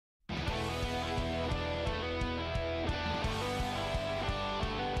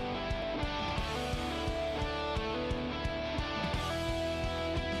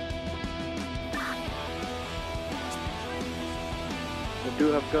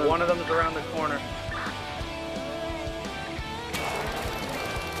have guns. One of them is around the corner.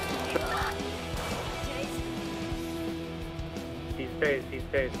 He's tased, he's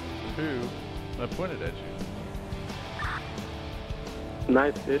tased. Two. I pointed at you.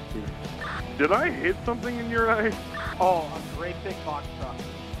 Nice 50. Did I hit something in your eye? Oh, a great big box truck.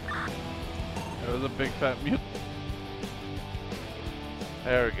 It was a big fat mute.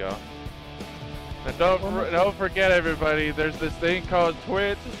 There we go. And don't forget, everybody, there's this thing called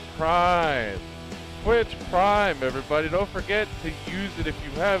Twitch Prime. Twitch Prime, everybody. Don't forget to use it if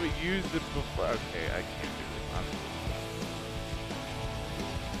you haven't used it before. Okay, I can't do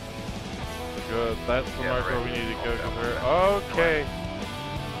this. Good. That's the marker we need to go to. Okay.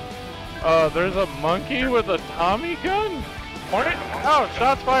 There's a monkey with a Tommy gun? Point? Oh,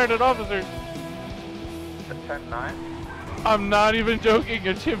 shots fired at officers. 10-9. I'm not even joking,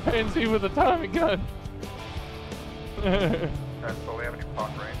 a chimpanzee with a Tommy gun. Alright, so we have any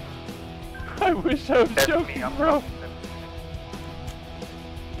park range? I wish I was joking, bro.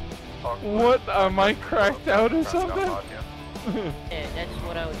 What? Am I cracked out or something? Yeah, that's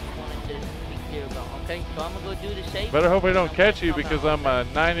what I was wanting to be clear about. Okay, so I'm gonna go do the safe. Better hope I don't catch you because I'm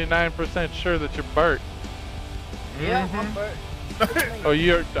 99% sure that you're Bert. Yeah, I'm Bert. Oh,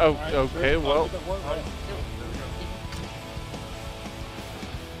 you're. Oh, okay, well.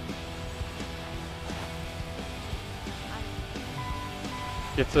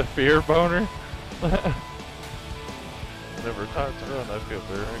 It's a fear boner. Never talked to her and I feel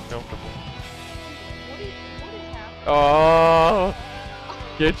very uncomfortable. Oh,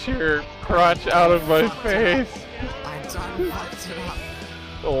 get your crotch out of my face.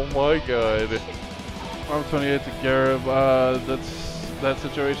 Oh my god. Arm 28 to Garib. That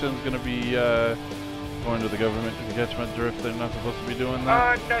situation's gonna be going to the government. If you catch my drift, they're not supposed to be doing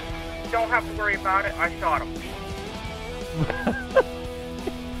that. Don't have to worry about it. I shot him.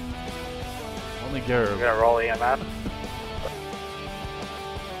 Only Garib. You gonna roll EMS?